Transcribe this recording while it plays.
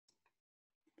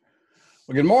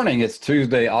Well, good morning. It's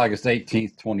Tuesday, August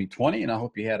 18th, 2020, and I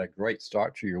hope you had a great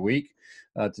start to your week.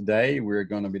 Today, we're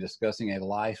going to be discussing a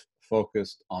life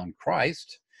focused on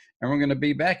Christ, and we're going to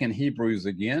be back in Hebrews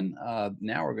again.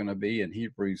 Now we're going to be in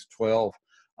Hebrews 12,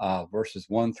 verses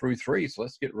 1 through 3. So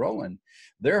let's get rolling.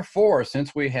 Therefore,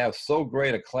 since we have so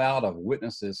great a cloud of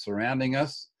witnesses surrounding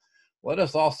us, let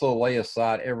us also lay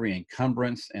aside every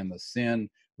encumbrance and the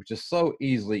sin which is so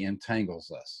easily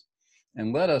entangles us.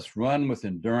 And let us run with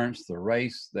endurance the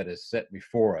race that is set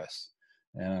before us.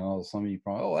 And I know some of you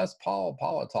probably, oh, that's Paul.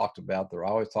 Paul had talked about, they're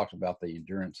always talked about the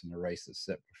endurance in the race that's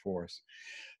set before us.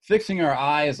 Fixing our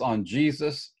eyes on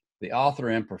Jesus, the author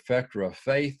and perfecter of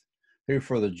faith, who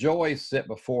for the joy set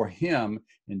before him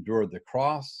endured the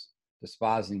cross,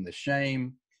 despising the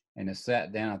shame, and is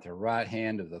sat down at the right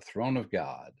hand of the throne of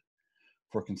God.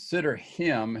 For consider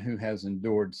him who has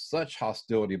endured such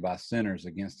hostility by sinners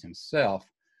against himself,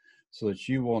 so that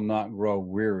you will not grow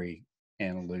weary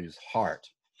and lose heart.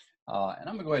 And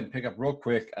I'm going to go ahead and pick up real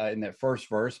quick in that first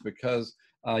verse, because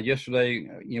yesterday,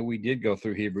 we did go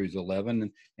through Hebrews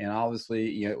 11, and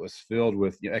obviously, it was filled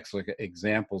with excellent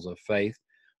examples of faith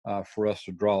for us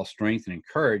to draw strength and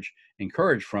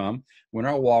encourage from when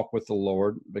our walk with the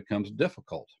Lord becomes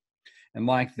difficult. And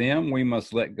like them, we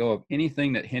must let go of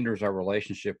anything that hinders our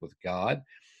relationship with God.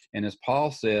 And as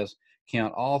Paul says,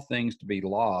 count all things to be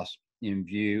lost in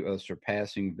view of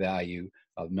surpassing value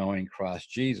of knowing Christ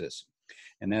Jesus.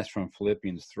 And that's from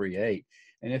Philippians 3:8.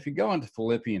 And if you go into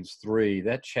Philippians 3,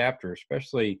 that chapter,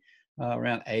 especially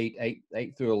around 8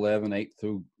 through 11, 8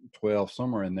 through 12,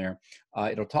 somewhere in there,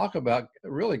 it'll talk about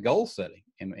really goal setting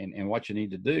and what you need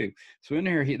to do. So in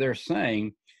here, they're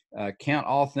saying, count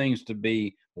all things to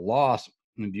be lost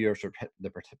in view of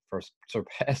the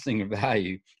surpassing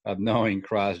value of knowing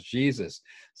Christ Jesus.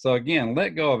 So again, let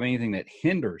go of anything that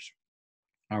hinders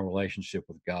our relationship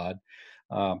with God.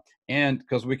 And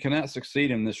because we cannot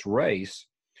succeed in this race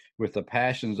with the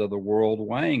passions of the world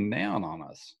weighing down on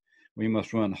us. We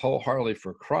must run wholeheartedly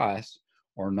for Christ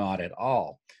or not at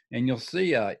all. And you'll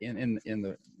see in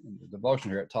the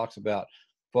devotion here, it talks about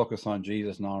focus on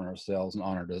Jesus and on ourselves and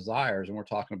on our desires. And we're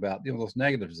talking about those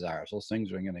negative desires. Those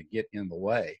things are going to get in the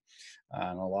way.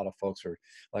 And a lot of folks are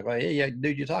like, well, yeah,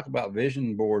 dude, you talk about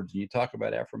vision boards and you talk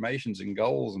about affirmations and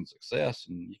goals and success,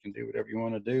 and you can do whatever you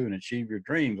want to do and achieve your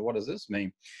dreams. What does this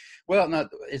mean? Well, no,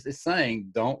 it's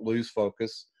saying don't lose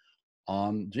focus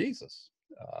on Jesus.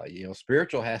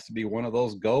 Spiritual has to be one of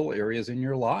those goal areas in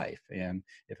your life. And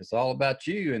if it's all about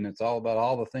you and it's all about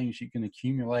all the things you can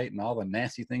accumulate and all the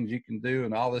nasty things you can do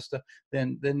and all this stuff,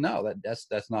 then no,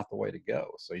 that's not the way to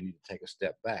go. So you need to take a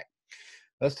step back.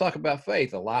 Let's talk about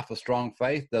faith. A life of strong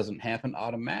faith doesn't happen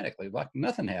automatically. Like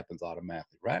nothing happens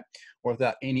automatically, right? Or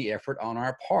without any effort on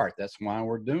our part. That's why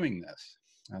we're doing this.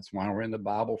 That's why we're in the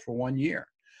Bible for 1 year.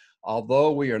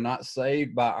 Although we are not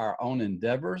saved by our own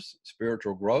endeavors,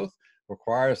 spiritual growth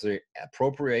requires the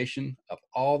appropriation of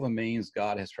all the means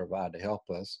God has provided to help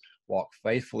us walk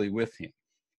faithfully with him.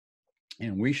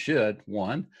 And we should,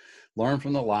 one, learn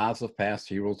from the lives of past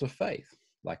heroes of faith,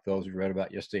 like those we read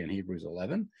about yesterday in Hebrews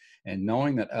 11, and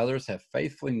knowing that others have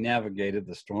faithfully navigated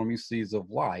the stormy seas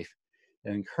of life,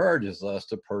 it encourages us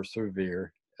to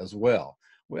persevere as well.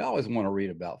 We always want to read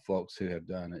about folks who have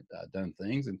done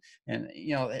things, and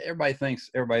everybody thinks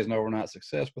everybody's an overnight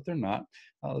success, but they're not.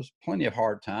 There's plenty of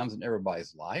hard times in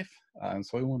everybody's life, and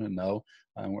so we want to know.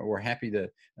 We're happy to.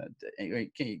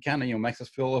 It kind of makes us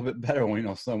feel a little bit better when we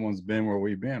know someone's been where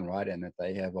we've been, right, and that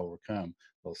they have overcome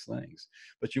those things.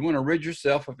 But you want to rid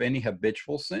yourself of any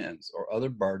habitual sins or other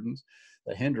burdens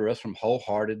that hinder us from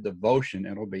wholehearted devotion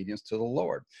and obedience to the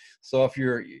Lord. So if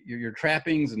your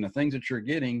trappings and the things that you're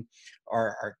getting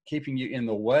are keeping you in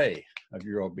the way of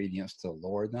your obedience to the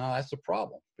Lord, now that's a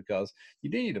problem, because you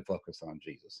do need to focus on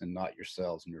Jesus and not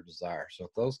yourselves and your desires. So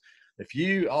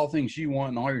if all things you want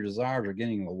and all your desires are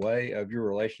getting in the way of your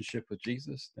relationship with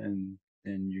Jesus, then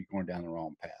you're going down the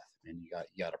wrong path, and you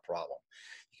got a problem.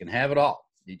 You can have it all,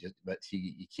 but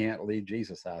you can't leave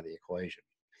Jesus out of the equation.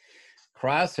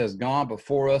 Christ has gone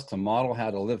before us to model how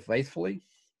to live faithfully,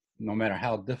 no matter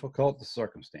how difficult the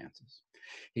circumstances.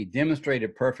 He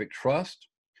demonstrated perfect trust,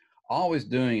 always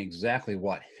doing exactly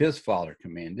what his Father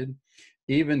commanded,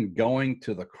 even going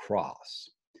to the cross.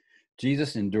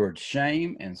 Jesus endured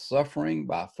shame and suffering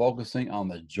by focusing on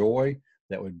the joy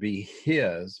that would be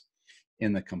his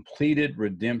in the completed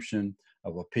redemption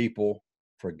of a people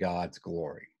for God's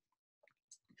glory.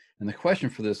 And the question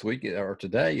for this week or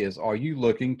today is, are you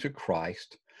looking to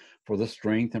Christ for the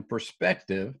strength and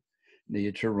perspective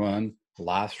needed to run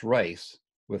life's race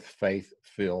with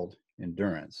faith-filled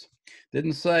endurance?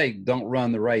 Didn't say don't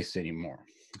run the race anymore.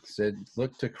 It said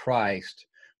look to Christ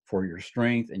for your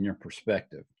strength and your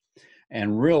perspective.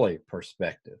 And really,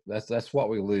 perspective. That's what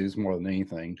we lose more than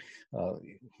anything. Uh,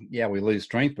 yeah, we lose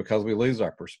strength because we lose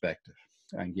our perspective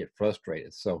and get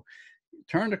frustrated. So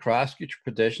turn to Christ, get your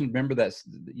petitions. Remember that's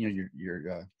your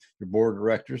board of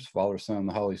directors, Father, Son, and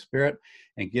the Holy Spirit,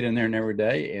 and get in there and every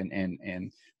day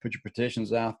and put your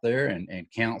petitions out there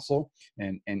and counsel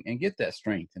and get that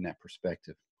strength and that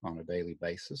perspective on a daily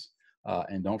basis.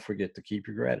 And don't forget to keep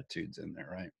your gratitudes in there,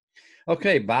 right?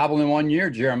 Okay, Bible in 1 year,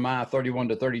 Jeremiah 31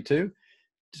 to 32.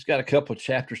 Just got a couple of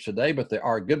chapters today, but they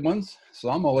are good ones. So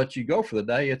I'm gonna let you go for the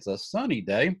day. It's a sunny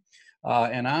day,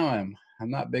 and I'm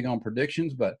not big on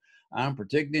predictions, but I'm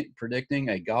predicting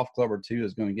a golf club or two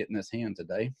is going to get in this hand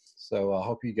today. So I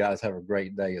hope you guys have a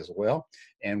great day as well,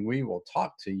 and we will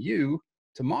talk to you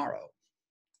tomorrow.